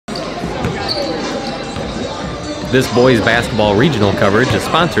This boys basketball regional coverage is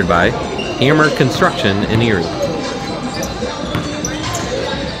sponsored by Hammer Construction in Erie.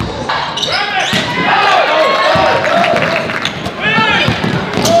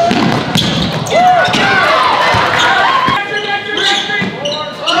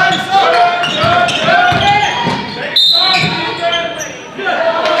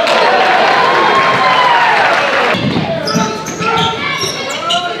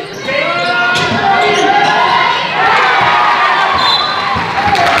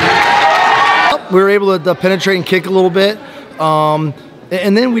 We were able to penetrate and kick a little bit, and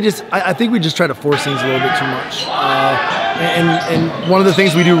then I think we just try to force things a little bit too much. And one of the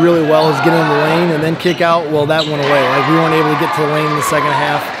things we do really well is get in the lane and then kick out. Well, that went away. Like, we weren't able to get to the lane in the second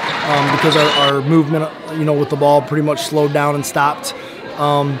half because our movement, with the ball pretty much slowed down and stopped.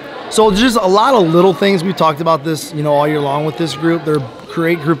 So just a lot of little things. We talked about this, all year long with this group. They're a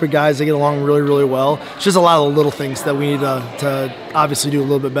great group of guys. They get along really, really well. It's just a lot of little things that we need to obviously do a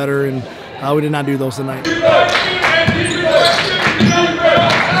little bit better, and we did not do those tonight.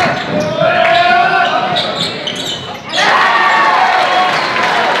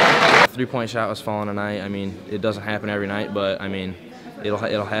 Three-point shot was falling tonight. I mean, it doesn't happen every night, but I mean, it'll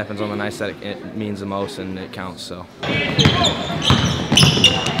happen on the nights that it means the most and it counts. So.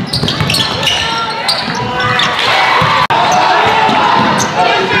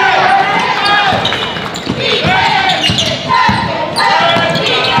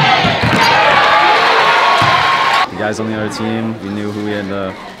 Guys on the other team, we knew who we had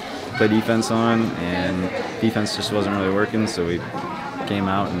to play defense on, and defense just wasn't really working, so we came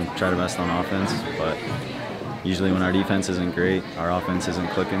out and tried our best on offense. But usually when our defense isn't great, our offense isn't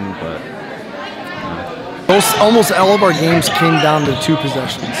clicking. But almost all of our games came down to 2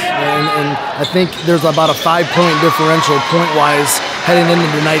 possessions, and I think there's about a 5-point differential point-wise heading into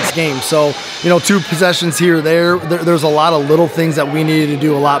tonight's game. So 2 possessions here or there's a lot of little things that we needed to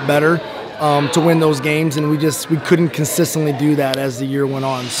do a lot better to win those games, and we couldn't consistently do that as the year went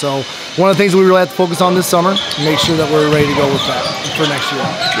on. So one of the things we really have to focus on this summer, make sure that we're ready to go with that for next year.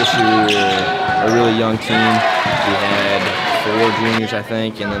 This year we were a really young team. We had 4 juniors, I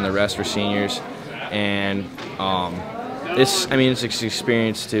think, and then the rest were seniors. And it's an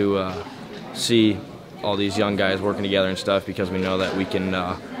experience to see all these young guys working together and stuff, because we know that we can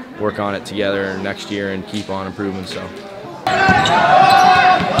work on it together next year and keep on improving. So.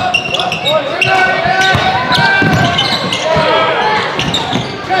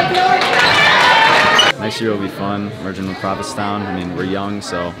 Next year will be fun, merging with Prophestown. I mean, we're young,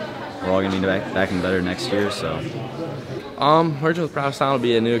 so we're all going to be back and better next year. So, merging with Prophestown will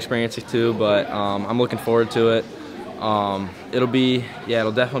be a new experience too, but I'm looking forward to it.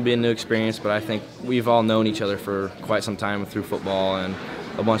 It'll definitely be a new experience, but I think we've all known each other for quite some time through football and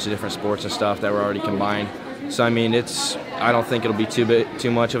a bunch of different sports and stuff that were already combined. So I mean, I don't think it'll be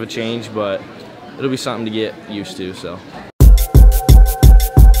too much of a change, but it'll be something to get used to. So.